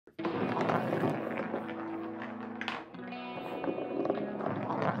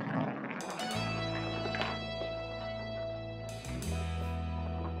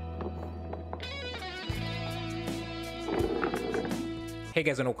Hey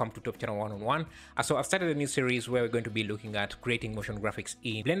guys, and welcome to Top Channel 101. So I've started a new series where we're going to be looking at creating motion graphics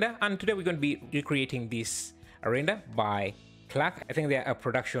in Blender, and today we're going to be recreating this render by Clark. I think they're a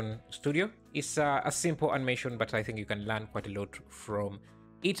production studio. It's a simple animation, but I think you can learn quite a lot from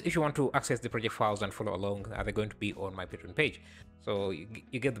it. If you want to access the project files and follow along, they're going to be on my Patreon page. So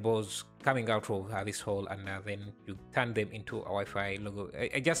you get the balls coming out of this hole, and then you turn them into a Wi-Fi logo.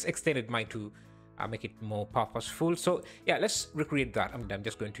 I just extended mine to make it more purposeful. So yeah, let's recreate that. I'm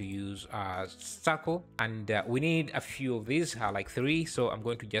just going to use a circle, and we need a few of these, like 3. So I'm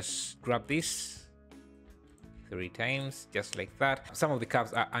going to just grab this 3 times, just like that. Some of the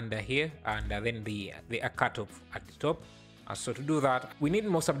curves are under here, and then they are cut off at the top. So to do that, we need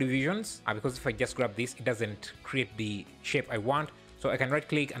more subdivisions, because if I just grab this, it doesn't create the shape I want. So I can right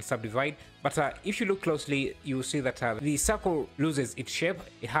click and subdivide, but if you look closely, you will see that the circle loses its shape.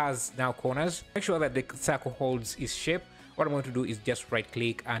 It has now corners. Make sure that the circle holds its shape. What I'm going to do is just right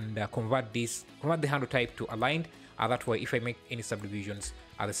click and convert the handle type to aligned. That way, if I make any subdivisions,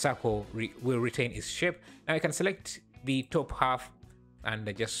 the circle will retain its shape. Now I can select the top half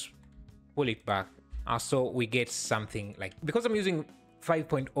and just pull it back. So we get something like, because I'm using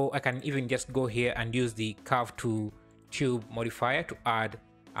 5.0, I can even just go here and use the curve to tube modifier to add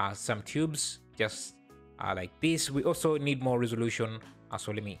some tubes, just like this. We also need more resolution,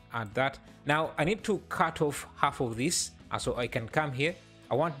 so let me add that. Now I need to cut off half of this, so I can come here.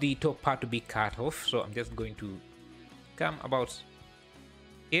 I want the top part to be cut off, so I'm just going to come about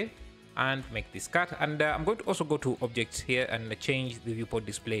here and make this cut, and I'm going to also go to objects here and change the viewport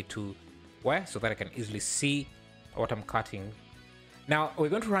display to wire, so that I can easily see what I'm cutting. Now we're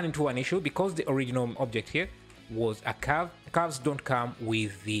going to run into an issue, because the original object here was a curve. Curves don't come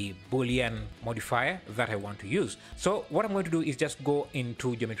with the Boolean modifier that I want to use. So what I'm going to do is just go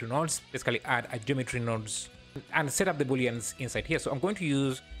into geometry nodes, basically add a geometry nodes and set up the booleans inside here. So I'm going to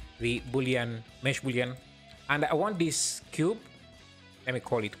use the boolean, mesh boolean, and I want this cube, let me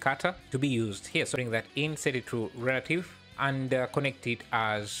call it cutter, to be used here. So bring that in, set it to relative, and connect it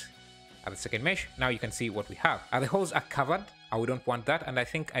as the second mesh. Now you can see what we have. The holes are covered. We don't want that, and I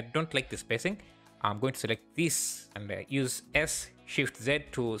think I don't like the spacing. I'm going to select this and use S Shift Z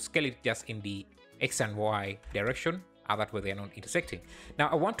to scale it just in the X and Y direction. That way they're not intersecting. Now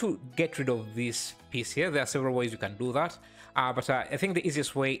I want to get rid of this piece here. There are several ways you can do that, but I think the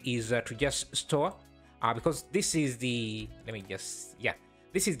easiest way is to just store, because this is the,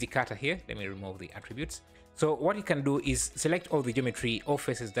 this is the cutter here. Let me remove the attributes. So what you can do is select all the geometry or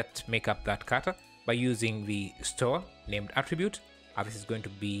faces that make up that cutter by using the store named attribute. This is going to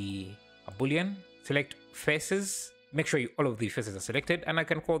be a boolean. Select faces, make sure all of the faces are selected, and I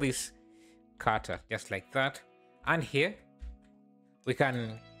can call this cutter, just like that. And here we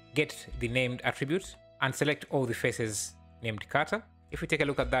can get the named attribute and select all the faces named cutter. If we take a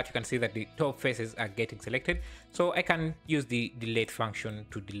look at that, you can see that the top faces are getting selected. So I can use the delete function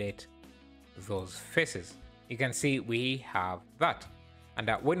to delete those faces. You can see we have that. And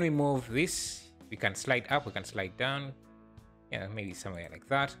when we move this, we can slide up, we can slide down, maybe somewhere like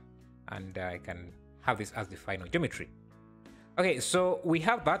that. And I can have this as the final geometry. Okay, so we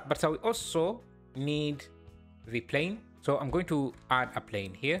have that, but we also need the plane. So I'm going to add a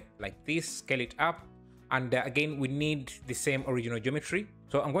plane here like this, scale it up, and again we need the same original geometry.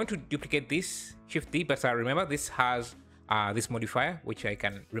 So I'm going to duplicate this, Shift D, but remember this has this modifier which I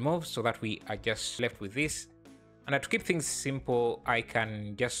can remove, so that we are just left with this. And to keep things simple, I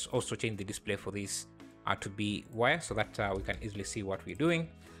can just also change the display for this to be wire, so that we can easily see what we're doing.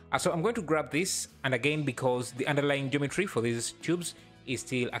 So I'm going to grab this, and again, because the underlying geometry for these tubes is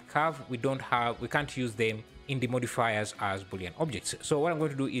still a curve, we can't use them in the modifiers as Boolean objects. So what I'm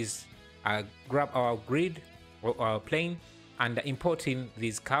going to do is grab our grid or our plane and import in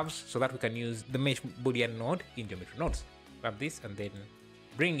these curves, so that we can use the mesh Boolean node in geometry nodes. Grab this and then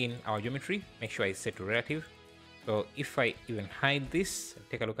bring in our geometry. Make sure it's set to relative. So if I even hide this,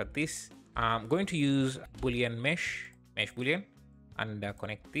 take a look at this. I'm going to use Boolean mesh Boolean, and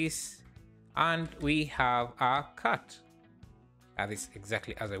connect this, and we have our cut. This is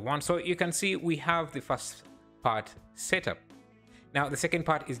exactly as I want. So you can see we have the first part set up. Now the second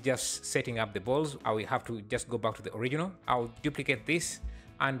part is just setting up the balls. We have to just go back to the original. I'll duplicate this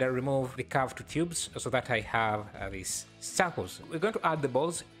and remove the curve to tubes, so that I have these circles. We're going to add the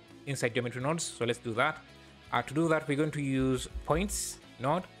balls inside geometry nodes, so let's do that. To do that, we're going to use points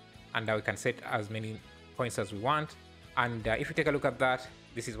node, and we can set as many points as we want. And if you take a look at that,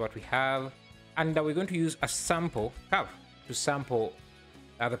 this is what we have. And we're going to use a sample curve to sample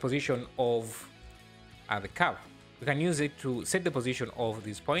the position of the curve. We can use it to set the position of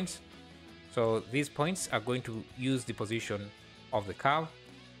these points. So these points are going to use the position of the curve.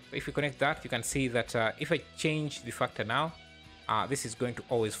 So if you connect that, you can see that if I change the factor now, this is going to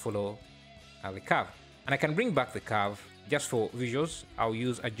always follow the curve. And I can bring back the curve just for visuals. I'll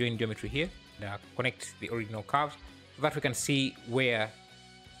use a join geometry here and connect the original curves so that we can see where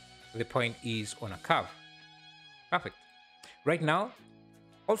the point is on a curve. Perfect. Right now,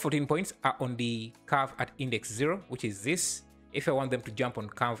 all 14 points are on the curve at index 0, which is this. If I want them to jump on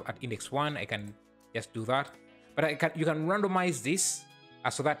curve at index 1, I can just do that. But you can randomize this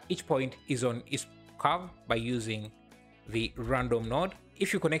so that each point is on its curve by using the random node.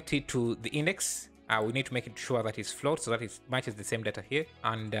 If you connect it to the index, we need to make it sure that it's float so that it matches the same data here.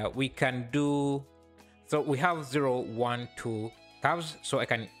 And we can do, so we have 0, 1, 2 curves. So I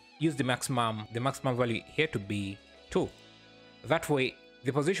can use the maximum value here to be 2. That way,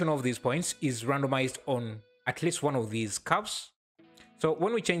 the position of these points is randomized on at least one of these curves. So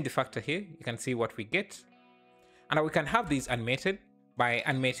when we change the factor here, you can see what we get. And we can have these animated by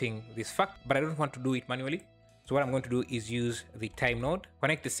animating this fact, but I don't want to do it manually. So what I'm going to do is use the time node,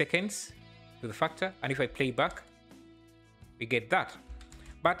 connect the seconds to the factor, and if I play back, we get that.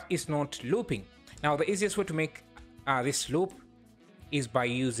 But it's not looping. Now, the easiest way to make this loop is by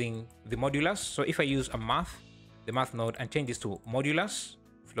using the modulus. So if I use the math node, and change this to modulus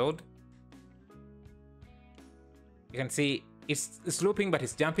float, you can see it's looping, but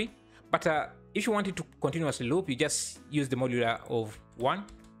it's jumpy. But if you want it to continuously loop, you just use the modular of 1,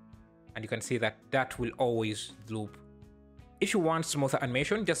 and you can see that that will always loop. If you want smoother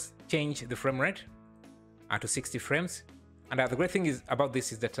animation, just change the frame rate to 60 frames. And the great thing is about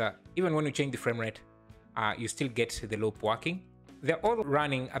this is that even when you change the frame rate, you still get the loop working. They're all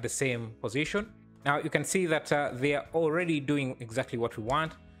running at the same position. Now you can see that they are already doing exactly what we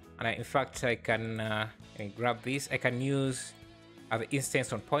want. And in fact, I can grab this. I can use the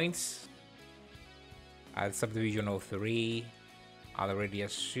instance on points, subdivision of 3. The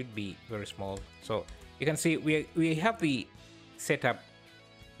radius should be very small. So you can see we have the setup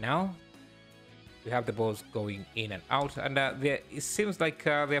now. We have the balls going in and out, and it seems like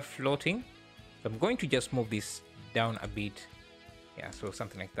they're floating. So I'm going to just move this down a bit. Yeah, so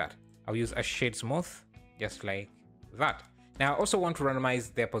something like that. I'll use a shade smooth, just like that. Now I also want to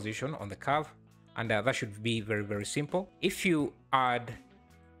randomize their position on the curve, and that should be very, very simple. If you add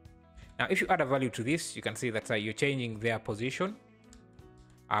a value to this, you can see that you're changing their position.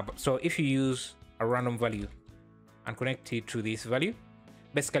 So if you use a random value and connect it to this value,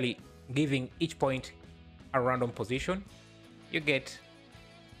 basically giving each point a random position, you get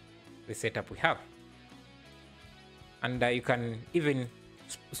the setup we have. And you can even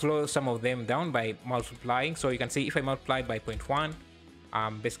slow some of them down by multiplying. So you can see if I multiply by 0.1,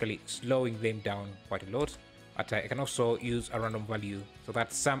 I'm basically slowing them down quite a lot. But I can also use a random value so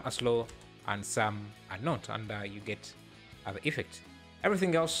that some are slow and some are not, and you get the effect.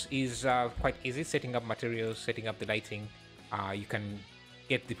 Everything else is quite easy. Setting up materials, setting up the lighting. You can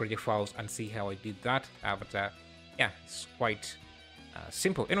get the project files and see how I did that. Yeah, it's quite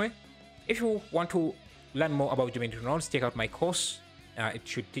simple. Anyway, if you want to learn more about geometry nodes, check out my course. It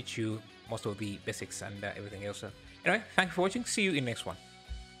should teach you most of the basics and everything else. Anyway, thank you for watching. See you in the next one.